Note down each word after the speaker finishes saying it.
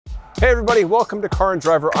Hey everybody, welcome to Car and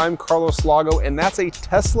Driver. I'm Carlos Lago, and that's a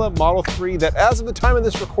Tesla Model 3 that as of the time of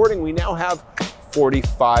this recording, we now have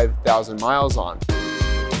 45,000 miles on.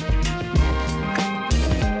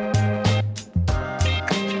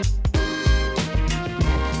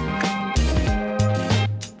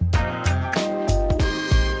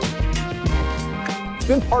 It's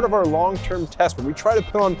been part of our long-term test where we try to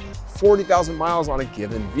put on 40,000 miles on a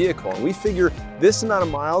given vehicle. And we figure this amount of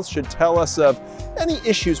miles should tell us of any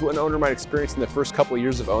issues what an owner might experience in the first couple of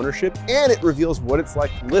years of ownership, and it reveals what it's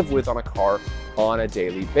like to live with on a car on a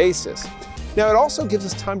daily basis. Now, it also gives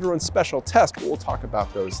us time to run special tests, but we'll talk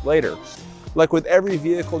about those later. Like with every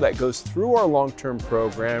vehicle that goes through our long-term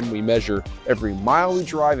program, we measure every mile we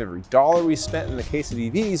drive, every dollar we spent, in the case of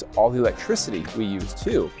EVs, all the electricity we use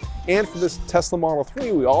too. And for this Tesla Model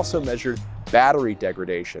 3, we also measured battery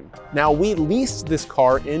degradation. Now, we leased this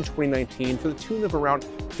car in 2019 for the tune of around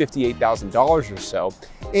 $58,000 or so.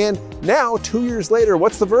 And now, 2 years later,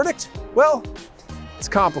 what's the verdict? Well, it's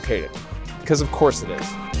complicated, because of course it is.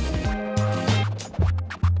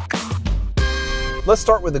 Let's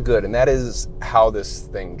start with the good, and that is how this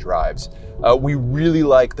thing drives. We really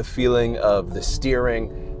like the feeling of the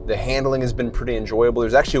steering. The handling has been pretty enjoyable.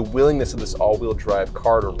 There's actually a willingness of this all-wheel drive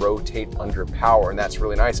car to rotate under power, and that's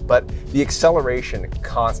really nice, but the acceleration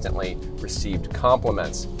constantly received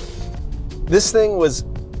compliments. This thing was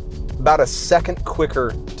about a second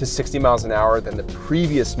quicker to 60 miles an hour than the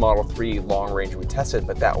previous Model 3 long range we tested,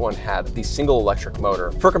 but that one had the single electric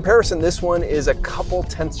motor. For comparison, this one is a couple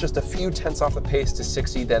tenths, just a few tenths off the pace to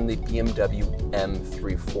 60 than the BMW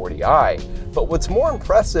M340i. But what's more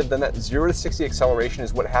impressive than that 0 to 60 acceleration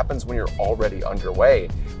is what happens when you're already underway.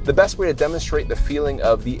 The best way to demonstrate the feeling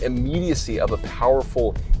of the immediacy of a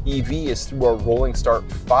powerful EV is through our rolling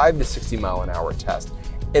start 5 to 60 mile an hour test.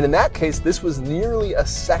 And in that case, this was nearly a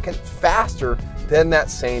second faster than that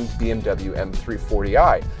same BMW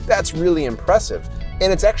M340i. That's really impressive.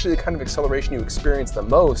 And it's actually the kind of acceleration you experience the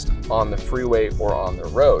most on the freeway or on the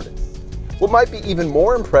road. What might be even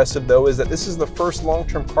more impressive though is that this is the first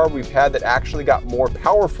long-term car we've had that actually got more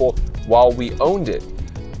powerful while we owned it.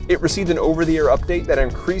 It received an over-the-air update that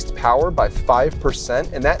increased power by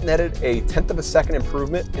 5%, and that netted a 1/10 of a second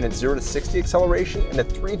improvement in its 0 to 60 acceleration and a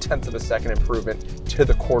 3/10 of a second improvement to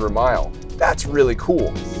the quarter mile. That's really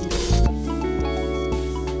cool.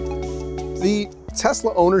 The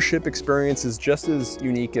Tesla ownership experience is just as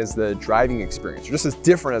unique as the driving experience, or just as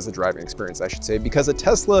different as the driving experience, I should say, because a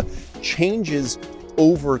Tesla changes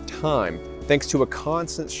over time. Thanks to a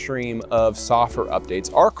constant stream of software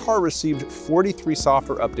updates. Our car received 43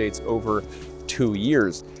 software updates over 2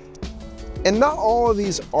 years. And not all of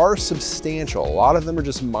these are substantial. A lot of them are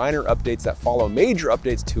just minor updates that follow major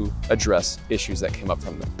updates to address issues that came up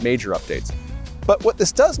from the major updates. But what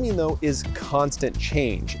this does mean though is constant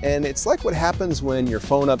change. And it's like what happens when your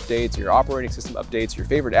phone updates, your operating system updates, your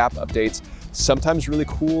favorite app updates. Sometimes really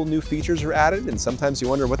cool new features are added, and sometimes you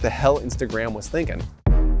wonder what the hell Instagram was thinking.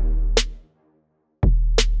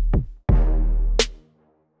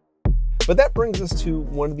 But that brings us to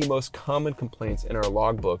one of the most common complaints in our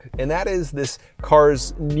logbook, and that is this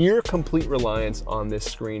car's near complete reliance on this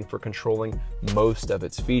screen for controlling most of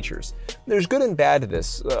its features. There's good and bad to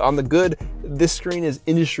this. On the good, this screen is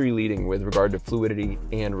industry leading with regard to fluidity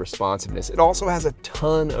and responsiveness. It also has a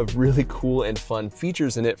ton of really cool and fun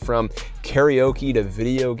features in it, from karaoke to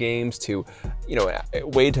video games to, a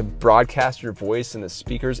way to broadcast your voice in the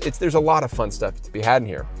speakers. There's a lot of fun stuff to be had in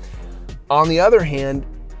here. On the other hand,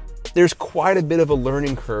 there's quite a bit of a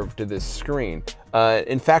learning curve to this screen.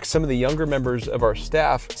 In fact, some of the younger members of our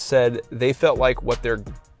staff said they felt like what their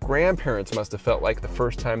grandparents must have felt like the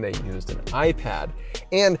first time they used an iPad.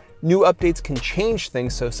 And new updates can change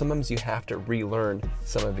things, so sometimes you have to relearn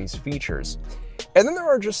some of these features. And then there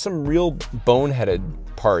are just some real boneheaded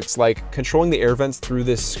parts, like controlling the air vents through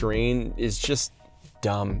this screen is just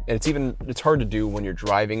dumb, and it's hard to do when you're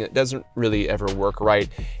driving. It doesn't really ever work right.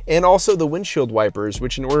 And also the windshield wipers,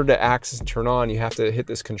 which in order to access and turn on, you have to hit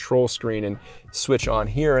this control screen and switch on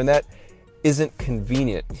here, and that isn't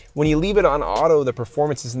convenient. When you leave it on auto, the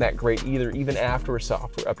performance isn't that great either, even after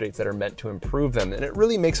software updates that are meant to improve them. And it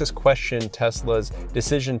really makes us question Tesla's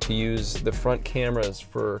decision to use the front cameras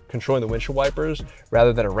for controlling the windshield wipers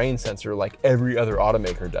rather than a rain sensor like every other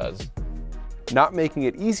automaker does. Not making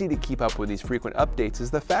it easy to keep up with these frequent updates is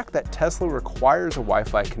the fact that Tesla requires a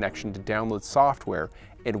Wi-Fi connection to download software,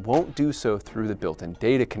 it won't do so through the built-in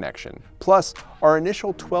data connection. Plus, our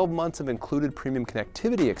initial 12 months of included premium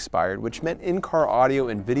connectivity expired, which meant in-car audio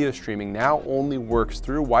and video streaming now only works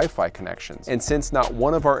through Wi-Fi connections. And since not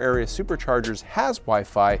one of our area superchargers has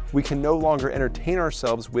Wi-Fi, we can no longer entertain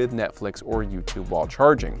ourselves with Netflix or YouTube while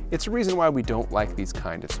charging. It's a reason why we don't like these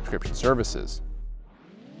kind of subscription services.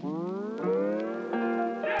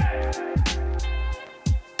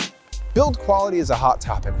 Build quality is a hot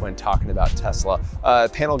topic when talking about Tesla,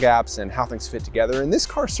 panel gaps and how things fit together, and this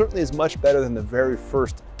car certainly is much better than the very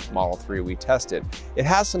first Model 3 we tested. It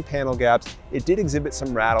has some panel gaps, it did exhibit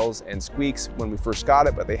some rattles and squeaks when we first got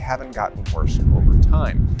it, but they haven't gotten worse over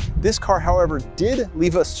time. This car, however, did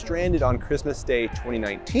leave us stranded on Christmas Day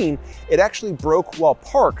 2019. It actually broke while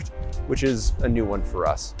parked, which is a new one for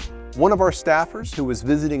us. One of our staffers who was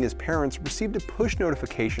visiting his parents received a push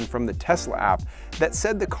notification from the Tesla app that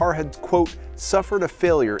said the car had, quote, suffered a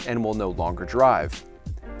failure and will no longer drive.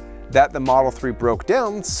 That the Model 3 broke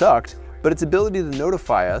down sucked, but its ability to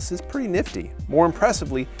notify us is pretty nifty. More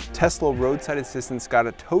impressively, Tesla roadside assistance got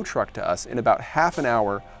a tow truck to us in about half an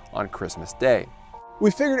hour on Christmas Day. We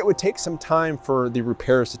figured it would take some time for the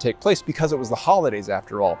repairs to take place because it was the holidays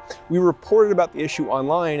after all. We reported about the issue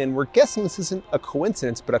online, and we're guessing this isn't a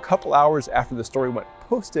coincidence, but a couple hours after the story went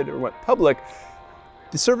posted or went public,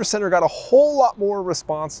 the service center got a whole lot more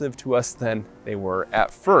responsive to us than they were at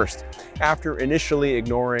first. After initially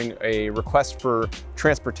ignoring a request for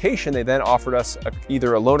transportation, they then offered us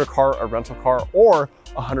either a loaner car, a rental car, or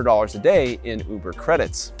 $100 a day in Uber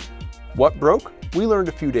credits. What broke? We learned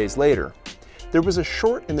a few days later. There was a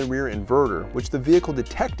short in the rear inverter, which the vehicle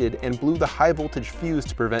detected and blew the high voltage fuse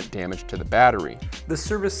to prevent damage to the battery. The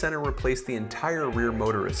service center replaced the entire rear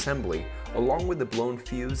motor assembly, along with the blown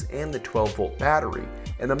fuse and the 12-volt battery,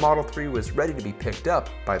 and the Model 3 was ready to be picked up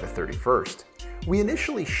by the 31st. We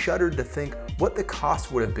initially shuddered to think what the cost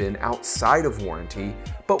would have been outside of warranty,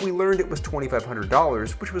 but we learned it was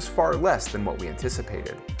 $2,500, which was far less than what we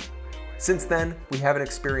anticipated. Since then, we haven't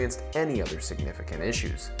experienced any other significant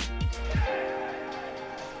issues.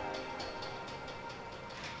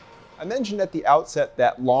 I mentioned at the outset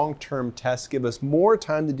that long-term tests give us more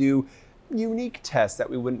time to do unique tests that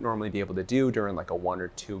we wouldn't normally be able to do during like a 1 or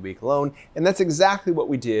 2 week loan, and that's exactly what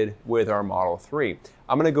we did with our Model 3.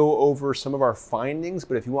 I'm going to go over some of our findings,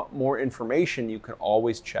 but if you want more information, you can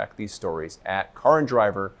always check these stories at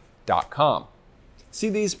caranddriver.com. See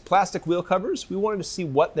these plastic wheel covers? We wanted to see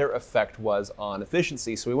what their effect was on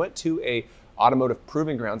efficiency, so we went to a automotive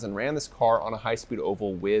proving grounds and ran this car on a high-speed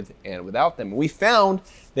oval with and without them. And we found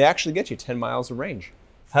they actually get you 10 miles of range.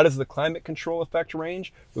 How does the climate control affect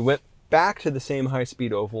range? We went back to the same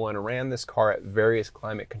high-speed oval and ran this car at various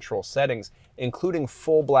climate control settings, including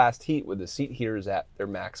full blast heat with the seat heaters at their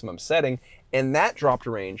maximum setting, and that dropped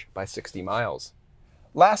range by 60 miles.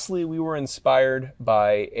 Lastly, we were inspired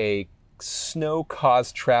by a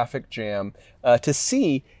snow-caused traffic jam to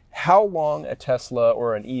see how long a Tesla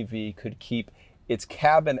or an EV could keep its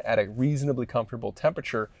cabin at a reasonably comfortable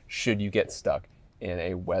temperature should you get stuck in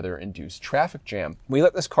a weather-induced traffic jam. We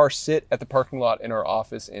let this car sit at the parking lot in our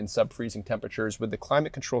office in sub-freezing temperatures with the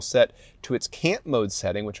climate control set to its camp mode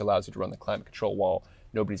setting, which allows you to run the climate control while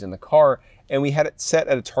nobody's in the car, and we had it set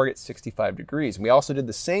at a target 65 degrees. And we also did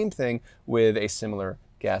the same thing with a similar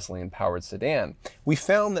gasoline-powered sedan. We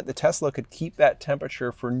found that the Tesla could keep that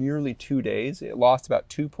temperature for nearly 2 days. It lost about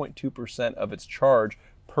 2.2% of its charge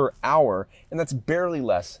per hour, and that's barely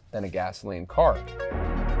less than a gasoline car.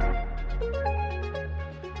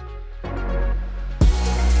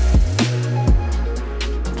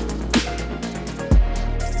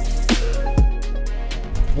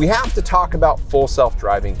 We have to talk about full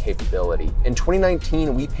self-driving capability. In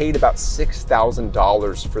 2019, we paid about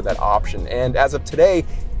 $6,000 for that option, and as of today,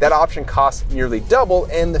 that option costs nearly double,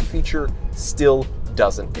 and the feature still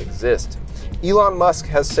doesn't exist. Elon Musk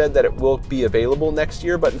has said that it will be available next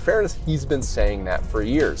year, but in fairness, he's been saying that for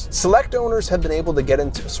years. Select owners have been able to get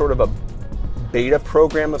into sort of a beta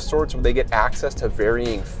program of sorts where they get access to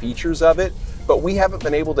varying features of it, but we haven't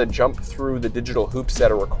been able to jump through the digital hoops that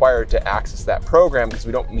are required to access that program because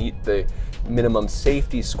we don't meet the minimum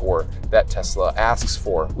safety score that Tesla asks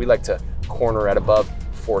for. We like to corner at above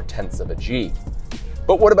 0.4 of a G.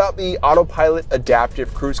 But what about the Autopilot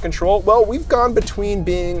adaptive cruise control? Well, we've gone between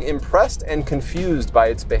being impressed and confused by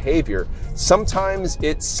its behavior. Sometimes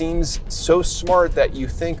it seems so smart that you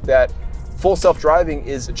think that full self-driving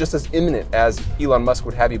is just as imminent as Elon Musk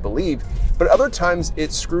would have you believe, but other times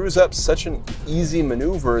it screws up such an easy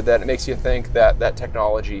maneuver that it makes you think that that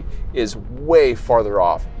technology is way farther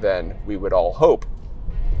off than we would all hope.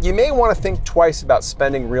 You may want to think twice about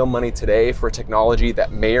spending real money today for technology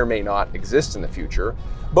that may or may not exist in the future,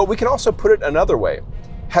 but we can also put it another way.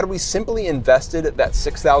 Had we simply invested that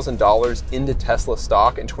 $6,000 into Tesla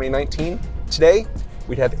stock in 2019, today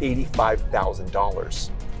we'd have $85,000.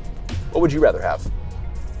 What would you rather have?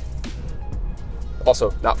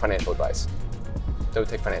 Also, not financial advice. Don't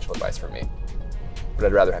take financial advice from me, but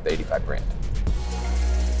I'd rather have the 85 grand.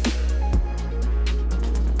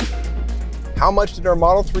 How much did our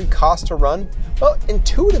Model 3 cost to run? Well,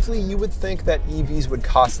 intuitively, you would think that EVs would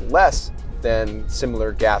cost less than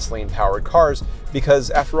similar gasoline-powered cars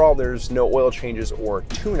because, after all, there's no oil changes or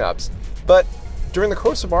tune-ups. But during the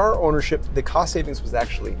course of our ownership, the cost savings was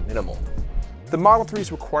actually minimal. The Model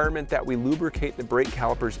 3's requirement that we lubricate the brake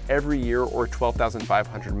calipers every year or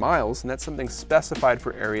 12,500 miles, and that's something specified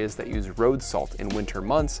for areas that use road salt in winter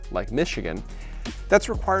months, like Michigan, that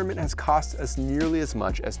requirement has cost us nearly as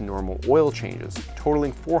much as normal oil changes,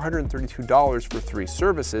 totaling $432 for 3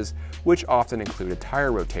 services, which often include a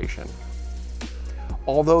tire rotation.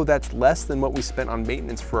 Although that's less than what we spent on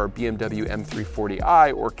maintenance for our BMW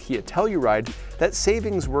M340i or Kia Telluride, that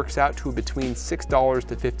savings works out to between $6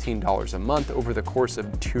 to $15 a month over the course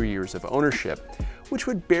of 2 years of ownership, which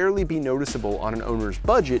would barely be noticeable on an owner's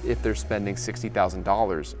budget if they're spending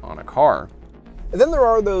 $60,000 on a car. And then there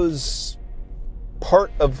are those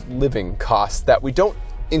part of living costs that we don't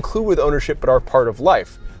include with ownership but are part of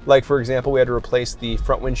life. Like, for example, we had to replace the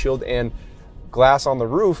front windshield and glass on the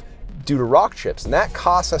roof due to rock chips, and that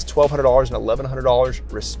costs us $1,200 and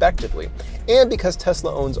 $1,100 respectively. And because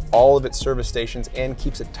Tesla owns all of its service stations and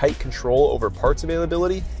keeps a tight control over parts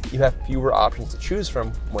availability, you have fewer options to choose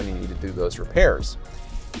from when you need to do those repairs.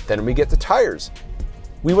 Then we get to tires.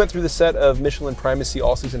 We went through the set of Michelin Primacy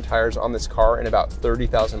all-season tires on this car in about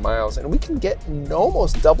 30,000 miles, and we can get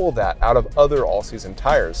almost double that out of other all-season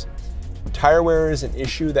tires. Tire wear is an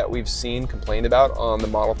issue that we've seen complained about on the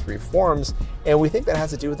Model 3 forums, and we think that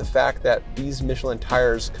has to do with the fact that these Michelin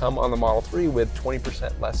tires come on the Model 3 with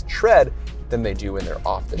 20% less tread than they do in their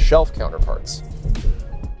off-the-shelf counterparts.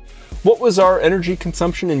 What was our energy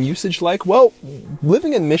consumption and usage like? Well,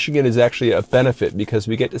 living in Michigan is actually a benefit because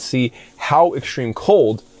we get to see how extreme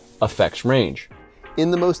cold affects range. In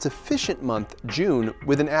the most efficient month, June,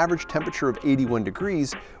 with an average temperature of 81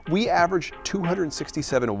 degrees, we averaged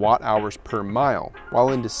 267 watt-hours per mile, while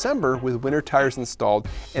in December, with winter tires installed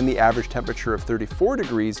and the average temperature of 34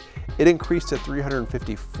 degrees, it increased to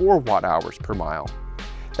 354 watt-hours per mile.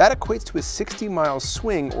 That equates to a 60-mile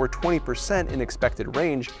swing or 20% in expected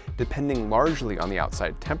range, depending largely on the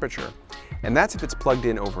outside temperature. And that's if it's plugged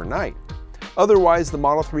in overnight. Otherwise, the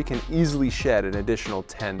Model 3 can easily shed an additional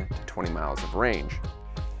 10 to 20 miles of range.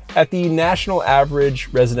 At the national average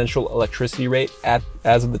residential electricity rate,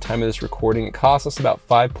 as of the time of this recording, it costs us about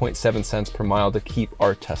 5.7 cents per mile to keep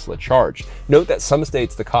our Tesla charged. Note that some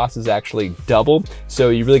states the cost is actually double, so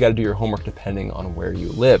you really got to do your homework depending on where you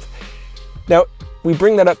live. Now, we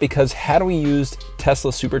bring that up because had we used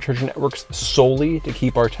Tesla supercharger networks solely to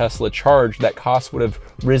keep our Tesla charged, that cost would have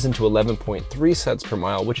risen to 11.3 cents per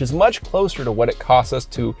mile, which is much closer to what it costs us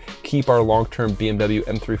to keep our long-term BMW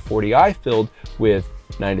M340i filled with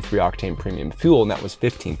 93 octane premium fuel, and that was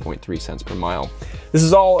 15.3 cents per mile. This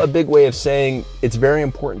is all a big way of saying it's very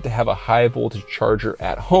important to have a high voltage charger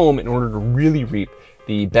at home in order to really reap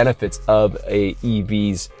the benefits of a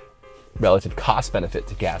EV's relative cost benefit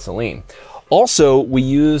to gasoline. Also, we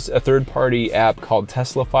used a third-party app called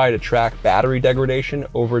Teslafy to track battery degradation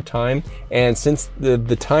over time. And since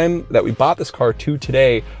the time that we bought this car to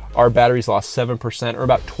today, our batteries lost 7% or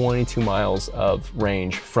about 22 miles of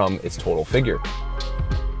range from its total figure.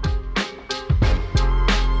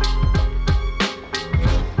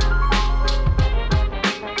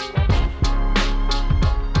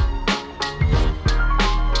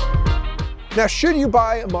 Now, should you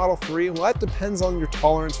buy a Model 3? Well, that depends on your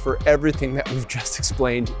tolerance for everything that we've just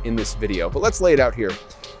explained in this video, but let's lay it out here.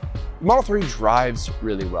 The Model 3 drives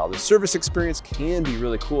really well. The service experience can be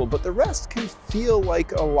really cool, but the rest can feel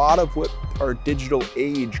like a lot of what our digital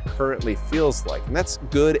age currently feels like, and that's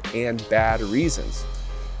good and bad reasons.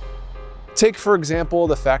 Take, for example,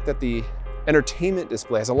 the fact that the entertainment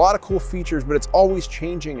display has a lot of cool features, but it's always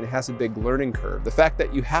changing and has a big learning curve. The fact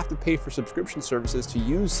that you have to pay for subscription services to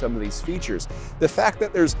use some of these features. The fact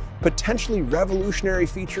that there's potentially revolutionary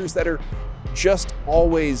features that are just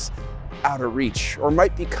always out of reach or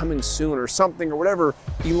might be coming soon or something, or whatever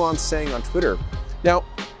Elon's saying on Twitter. Now,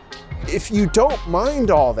 if you don't mind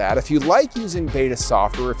all that, if you like using beta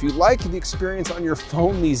software, if you like the experience on your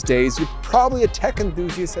phone these days, you're probably a tech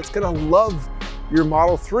enthusiast that's gonna love your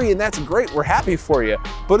Model 3, and that's great, we're happy for you.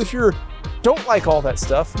 But if you don't like all that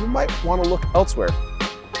stuff, you might want to look elsewhere.